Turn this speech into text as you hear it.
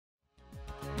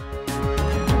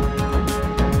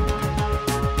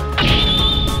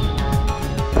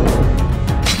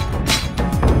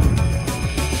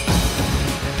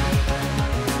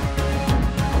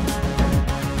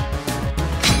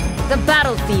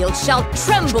field shall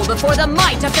tremble before the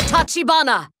might of the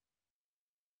Tachibana!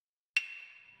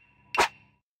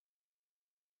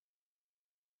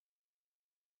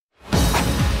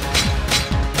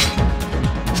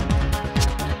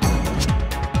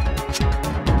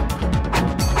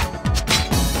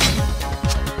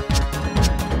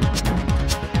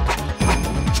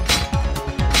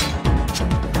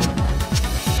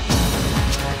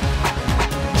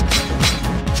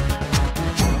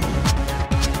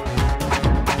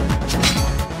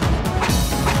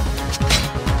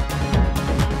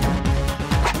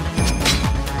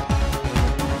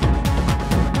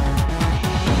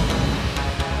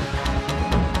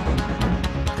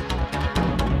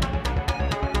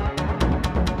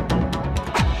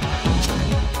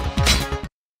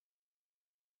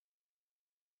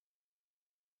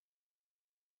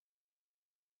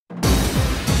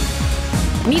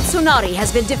 Mitsunari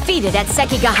has been defeated at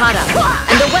Sekigahara,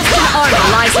 and the Western army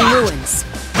lies in ruins.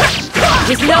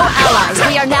 With no allies,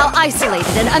 we are now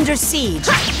isolated and under siege.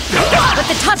 But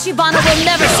the Tachibana will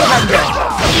never surrender,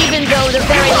 even though the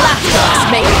very lapdogs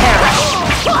may perish.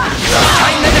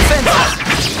 Tighten the defenses!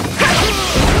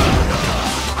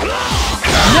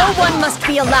 No one must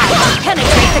be allowed to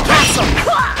penetrate the castle!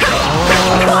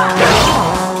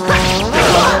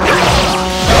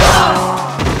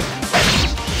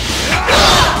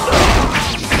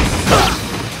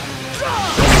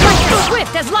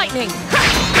 Swift as lightning!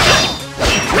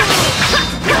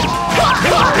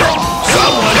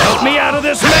 Someone help me out of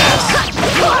this mess!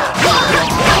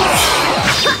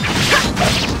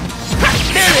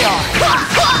 There they are!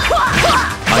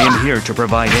 I am here to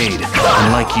provide aid,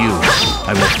 and like you,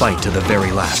 I will fight to the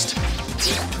very last.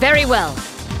 Very well.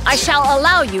 I shall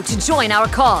allow you to join our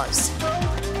cause.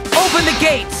 Open the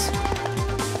gates!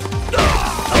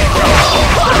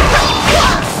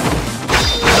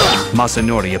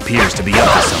 Masanori appears to be up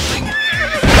to something.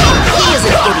 He is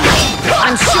an idiot.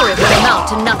 I'm sure it will amount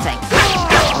to nothing.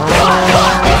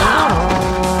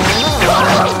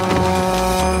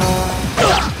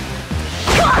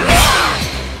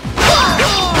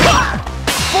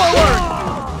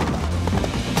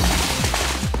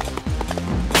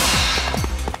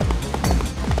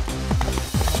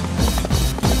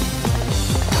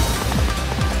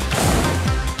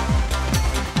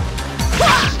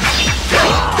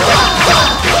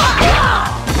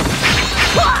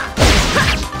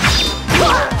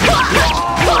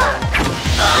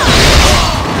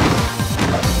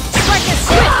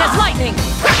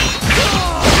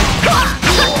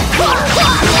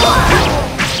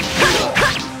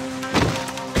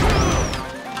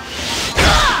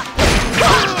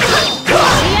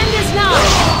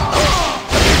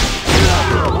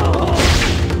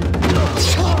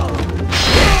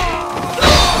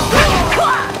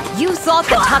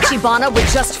 The Tachibana would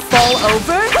just fall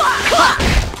over?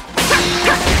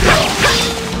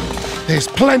 There's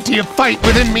plenty of fight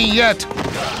within me yet.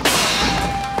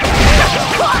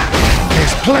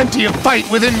 There's plenty of fight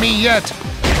within me yet.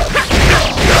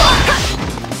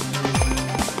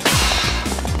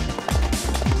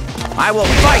 I will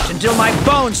fight until my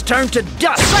bones turn to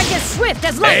dust! Strike as swift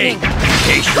as lightning!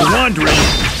 Hey, in case you're wondering,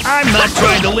 I'm not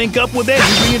trying to link up with any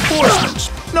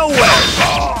reinforcements. No way!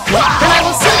 Then I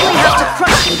will simply have to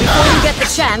crush you before you get the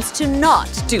chance to not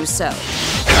do so.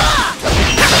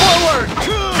 Forward!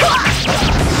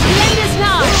 The end is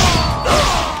nigh!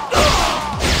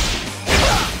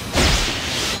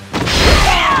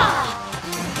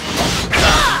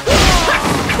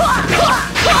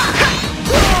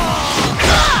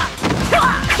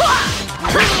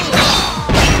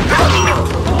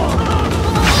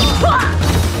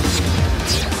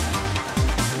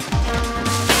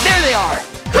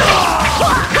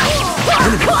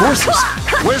 Forces!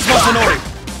 Where's Masanori?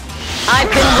 I've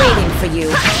been waiting for you.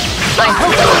 I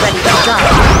hope you're ready to die.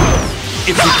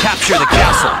 If we capture the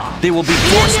castle, they will be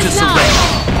forced to surrender.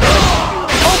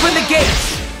 Open the gates!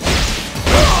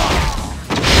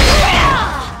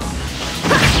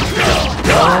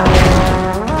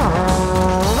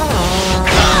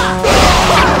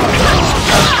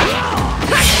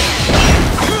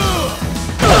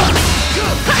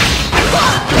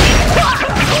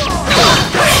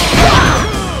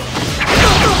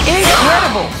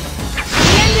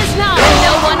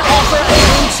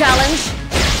 Challenge?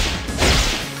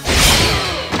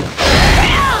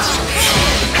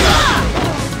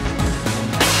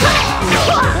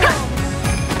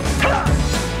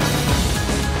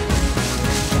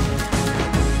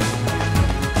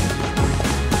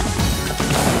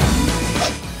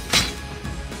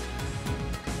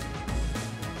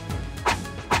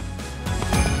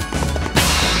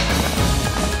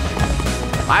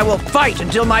 I will fight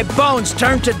until my bones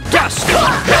turn to dust!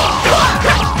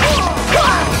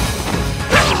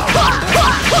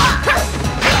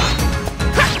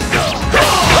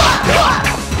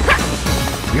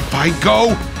 If I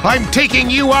go, I'm taking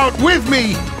you out with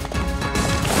me!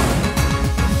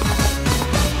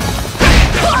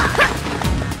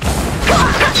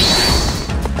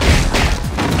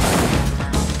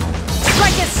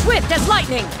 Strike as swift as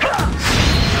lightning!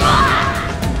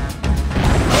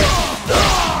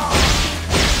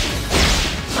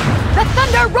 The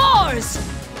thunder roars!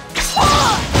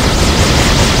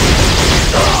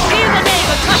 In the name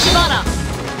of Tachibana!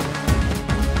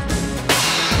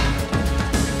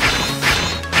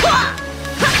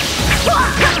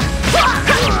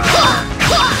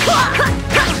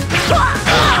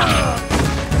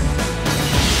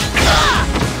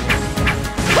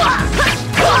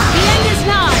 The end is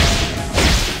nigh!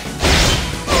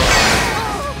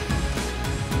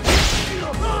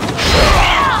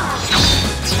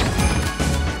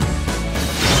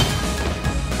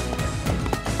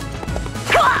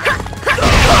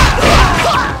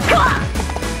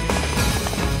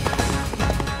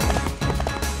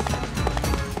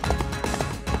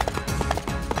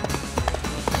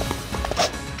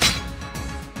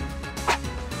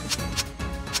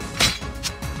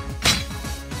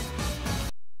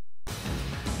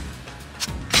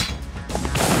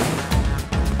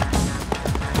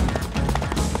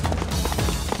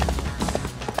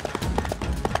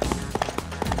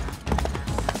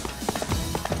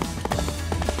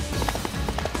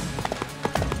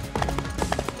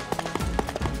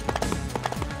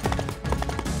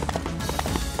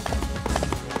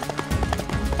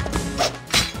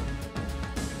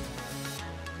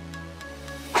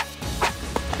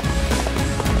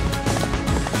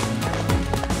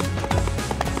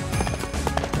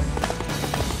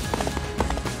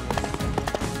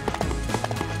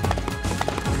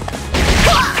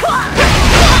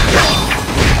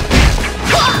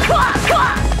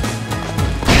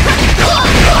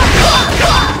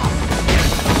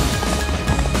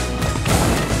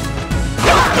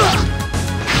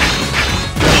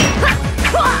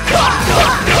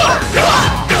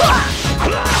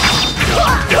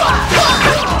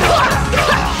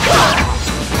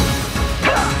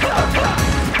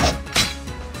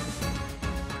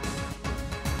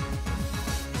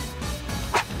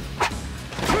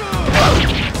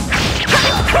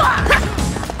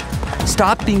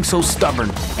 Stop being so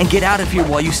stubborn and get out of here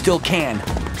while you still can.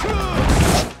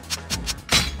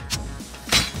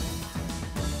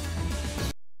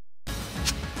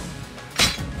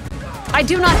 I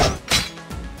do not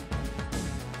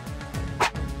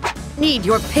need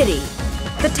your pity.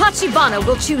 The Tachibana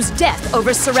will choose death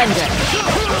over surrender. The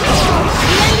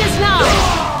end is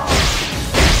nigh!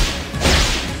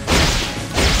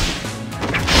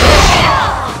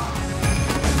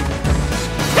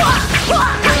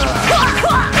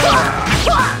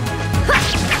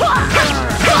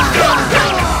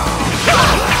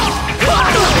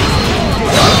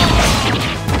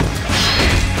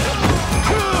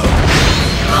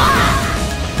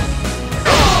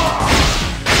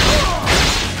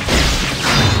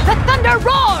 The thunder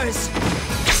roars!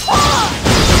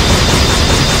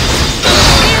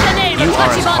 In the name You of are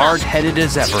as Tachibana! hard-headed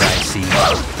as ever, I see.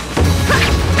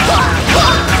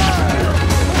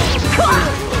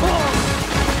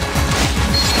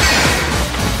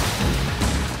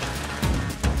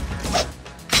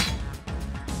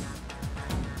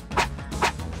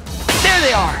 There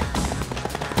they are!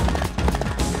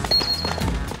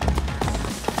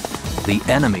 The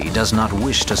enemy does not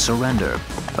wish to surrender,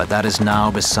 but that is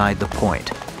now beside the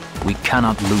point. We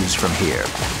cannot lose from here.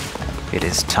 It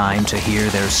is time to hear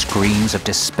their screams of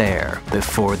despair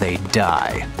before they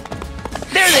die.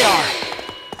 There they are!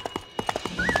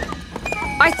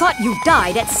 I thought you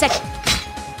died at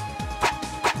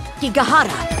Sekigahara.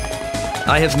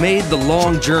 I have made the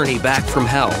long journey back from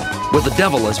hell, with the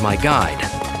devil as my guide.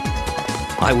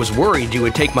 I was worried you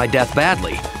would take my death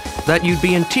badly, that you'd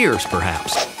be in tears,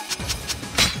 perhaps.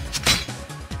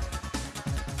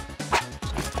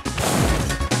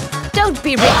 Don't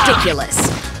be ridiculous.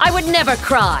 I would never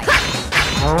cry.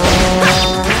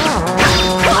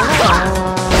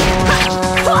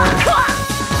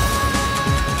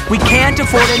 We can't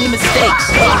afford any mistakes.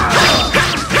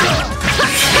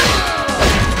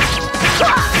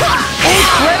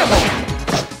 Incredible!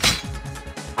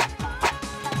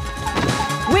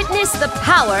 Witness the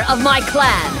power of my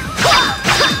clan.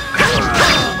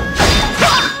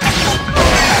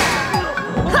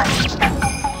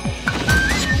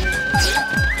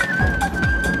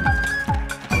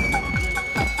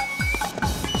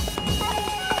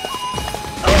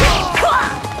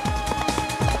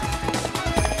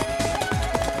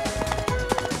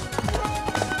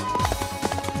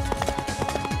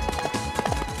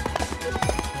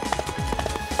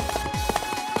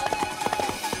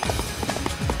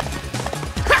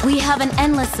 We have an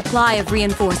endless supply of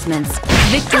reinforcements.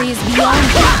 Victory is beyond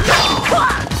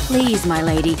that. Please, my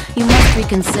lady, you must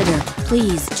reconsider.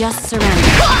 Please, just surrender.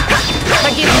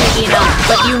 Forgive me, Ina,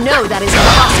 but you know that is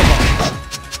impossible.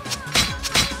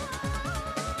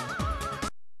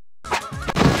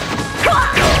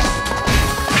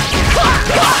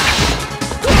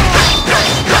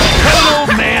 Cut an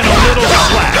old man a little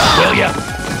slack, will ya?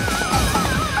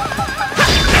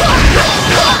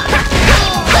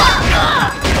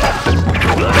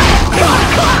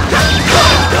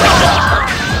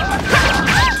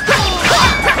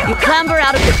 You clamber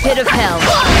out of the pit of hell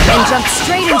and jump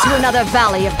straight into another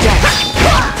valley of death.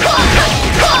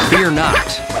 Fear not.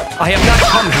 I have not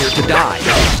come here to die.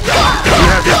 You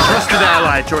have your trusted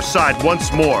ally at your side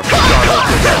once more, Dardo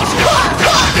Kogetsu.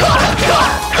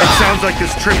 It sounds like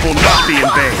this trip will not be in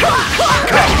vain. The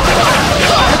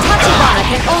Tachibana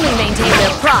can only maintain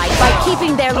their pride by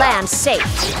keeping their land safe.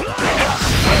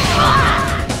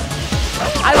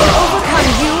 I will overcome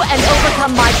you and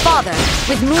overcome my father,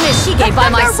 with Muneshige by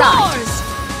my side.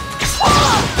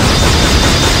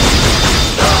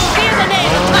 Fear the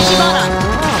name of Tachibana!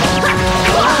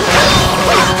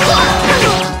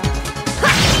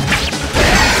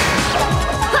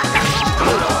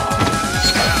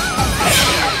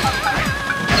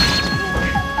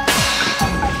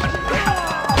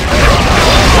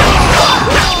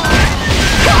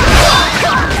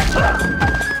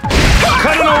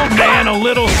 Cut an old man a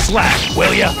little slack,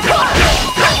 will ya?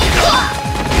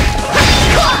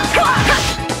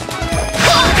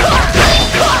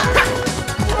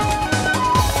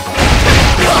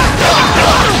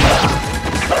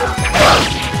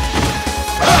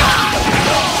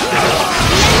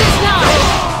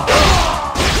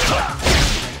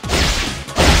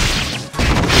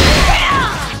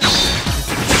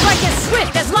 Strike as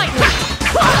swift as lightning!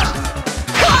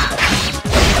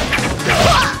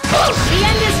 The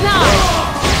end is nigh!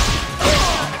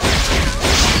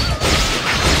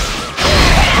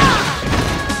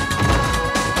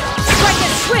 Strike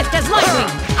as swift as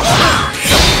lightning!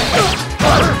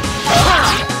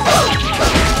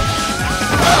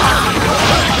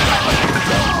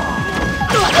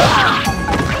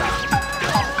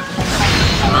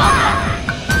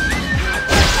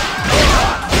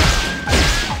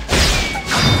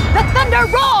 The thunder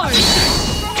roars!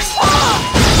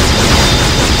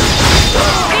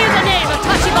 Fear the name of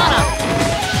Tachibana!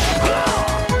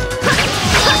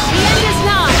 The end is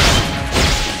nigh!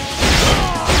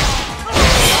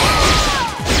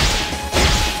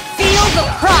 Feel the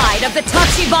pride of the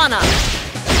Tachibana!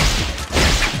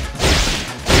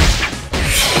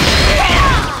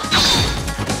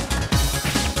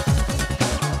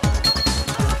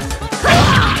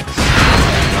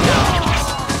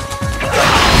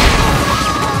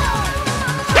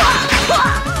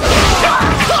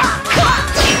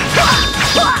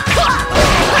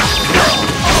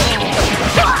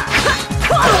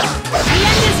 The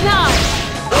end is nigh!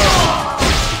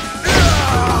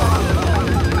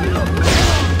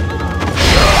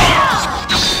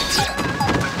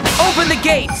 Open the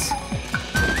gates!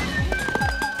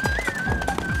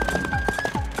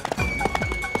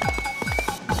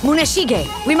 Muneshige,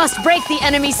 we must break the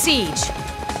enemy siege.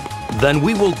 Then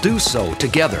we will do so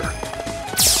together.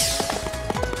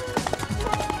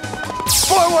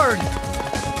 Forward!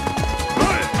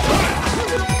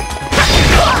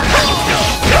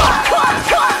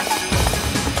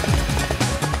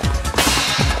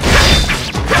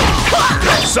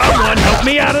 Someone help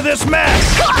me out of this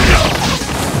mess!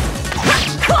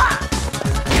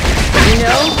 You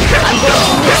know, I'm going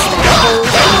to miss that cold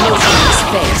emotion in his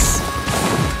face.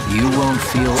 You won't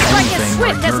feel Strike as anything swift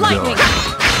where as you're lightning! going.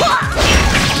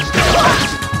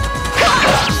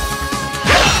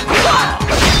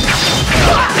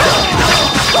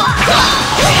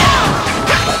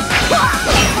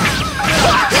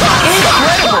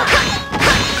 Incredible!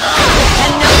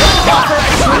 Can no one offer a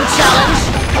true challenge?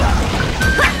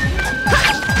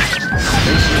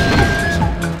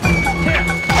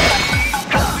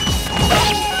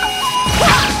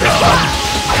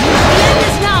 The end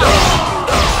is nigh!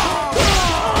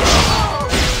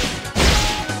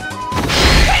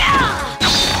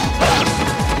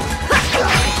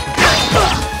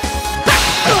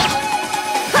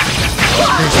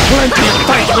 There's plenty of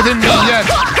fight within me yet.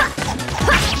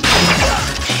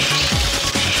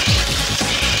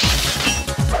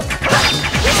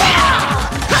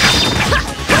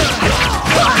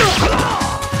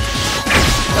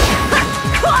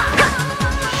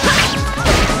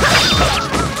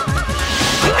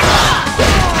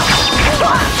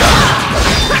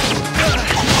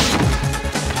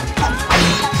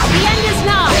 The end is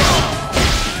nigh!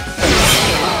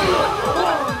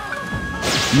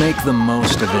 make the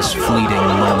most of this fleeting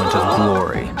moment of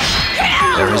glory.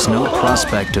 There is no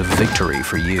prospect of victory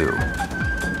for you.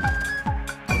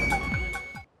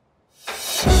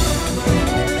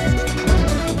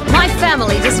 My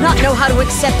family does not know how to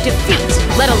accept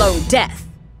defeat, let alone death.